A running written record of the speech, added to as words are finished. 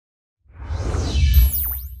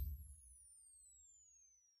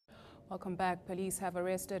Welcome back. Police have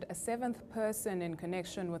arrested a seventh person in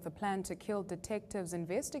connection with a plan to kill detectives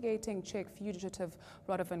investigating Czech fugitive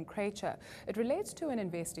Krejcir. It relates to an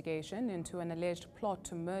investigation into an alleged plot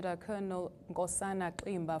to murder Colonel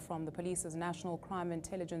Makgale from the police's National Crime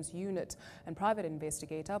Intelligence Unit and private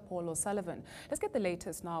investigator Paul O'Sullivan. Let's get the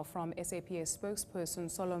latest now from SAPS spokesperson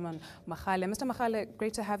Makgale. Mr. Makgale,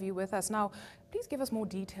 great to have you with us. Now, please give us more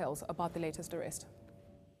details about the latest arrest.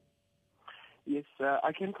 Yes,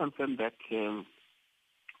 I can confirm that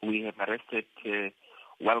we have arrested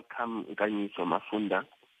Welcome Ganyiso Mafunda,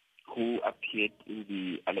 who appeared in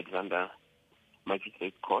the Alexander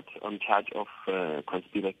Magistrate Court on charge of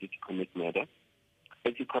conspiracy to commit murder.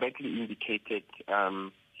 As you correctly indicated,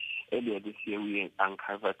 earlier this year we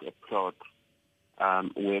uncovered a plot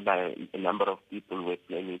whereby a number of people were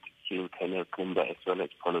planning to kill Colonel Kumba as well as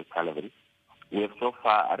Paul O'Sullivan. We have so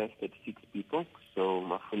far arrested 6 people, so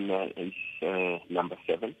Mafunda is number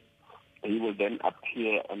 7. He will then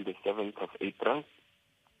appear on the 7th of April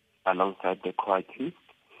alongside the co-accused,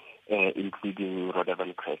 including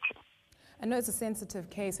Krejcir. I know it's a sensitive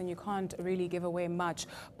case and you can't really give away much,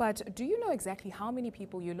 but do you know exactly how many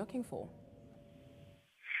people you're looking for?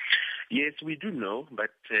 Yes, we do know,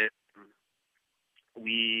 but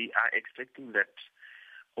we are expecting that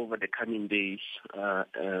over the coming days,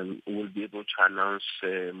 we'll be able to announce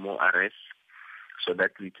more arrests so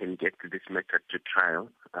that we can get this matter to trial.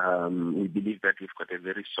 We believe that we've got a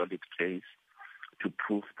very solid case to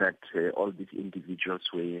prove that all these individuals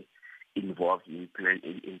were involved in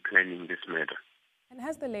planning this murder. And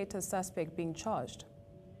has the latest suspect been charged?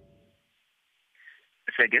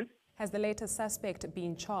 Say again? Has the latest suspect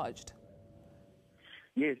been charged?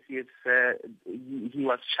 Yes, he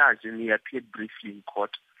was charged and he appeared briefly in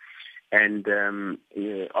court. And on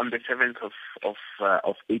the 7th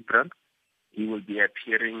of April, he will be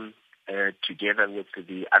appearing together with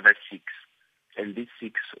the other 6. And these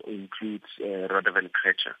 6 includes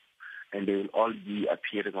Krejcir. And they will all be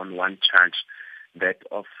appearing on one charge, that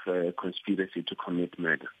of conspiracy to commit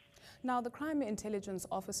murder. Now, the crime intelligence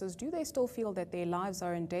officers, do they still feel that their lives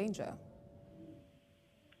are in danger?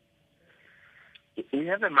 We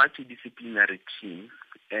have a multidisciplinary team,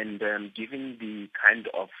 and given the kind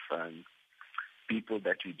of people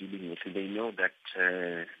that we're dealing with, they know that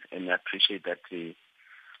and appreciate that the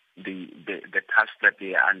task that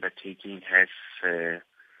they are undertaking has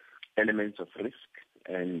elements of risk,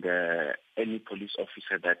 and any police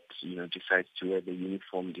officer that decides to wear the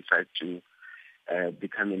uniform, decides to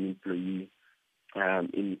become an employee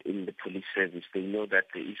in the police service, they know that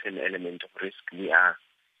there is an element of risk. We are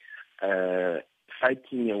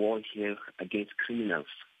fighting a war here against criminals.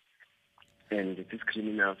 And these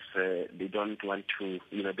criminals, they don't want to,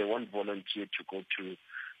 they won't volunteer to go to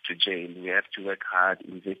jail. We have to work hard,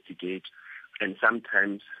 investigate, and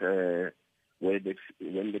sometimes when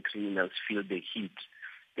the criminals feel the heat,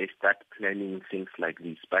 they start planning things like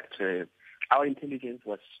this. But our intelligence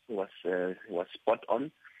was spot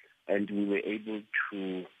on, and we were able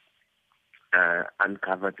to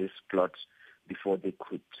uncover this plot before they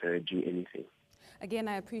could do anything. Again,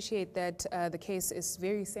 I appreciate that the case is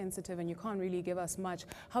very sensitive and you can't really give us much.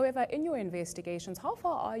 However, in your investigations, how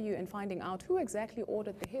far are you in finding out who exactly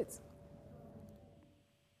ordered the hits?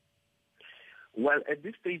 Well, at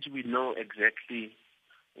this stage, we know exactly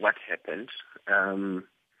what happened. I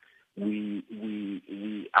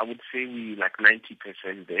would say we like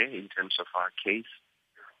 90% there in terms of our case,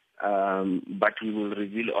 but we will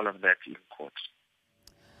reveal all of that in court.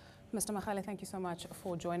 Mr. Makgale, thank you so much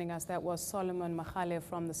for joining us. That was Solomon Makgale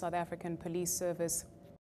from the South African Police Service.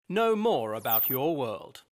 Know more about your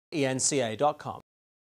world. eNCA.com